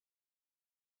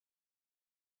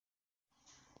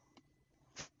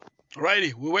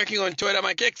Alrighty, we're working on Toyota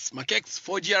Makex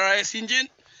 4GRS engine.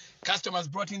 Customers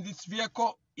brought in this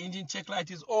vehicle, engine check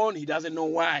light is on, he doesn't know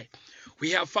why.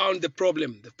 We have found the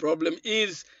problem. The problem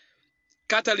is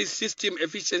catalyst system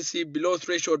efficiency below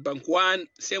threshold bank 1,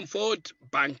 same fault,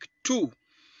 bank 2.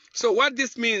 So what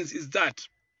this means is that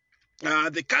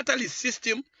the catalyst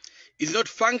system is not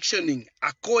functioning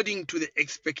according to the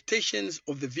expectations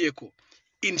of the vehicle.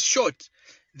 In short,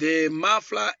 the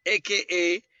muffler,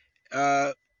 aka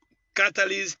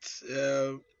catalyst,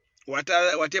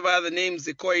 whatever other names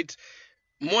they call it,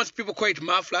 most people call it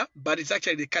muffler, but it's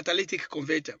actually the catalytic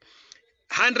converter.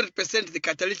 100% the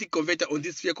catalytic converter on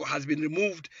this vehicle has been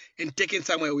removed and taken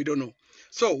somewhere we don't know.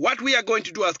 So what we are going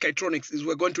to do as Kytronics is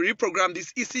we're going to reprogram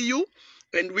this ECU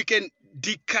and we can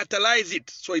decatalyze it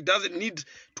so it doesn't need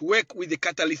to work with the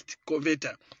catalyst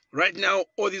converter. Right now,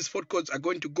 all these fault codes are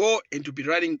going to go and to be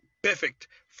running perfect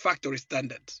factory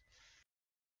standards.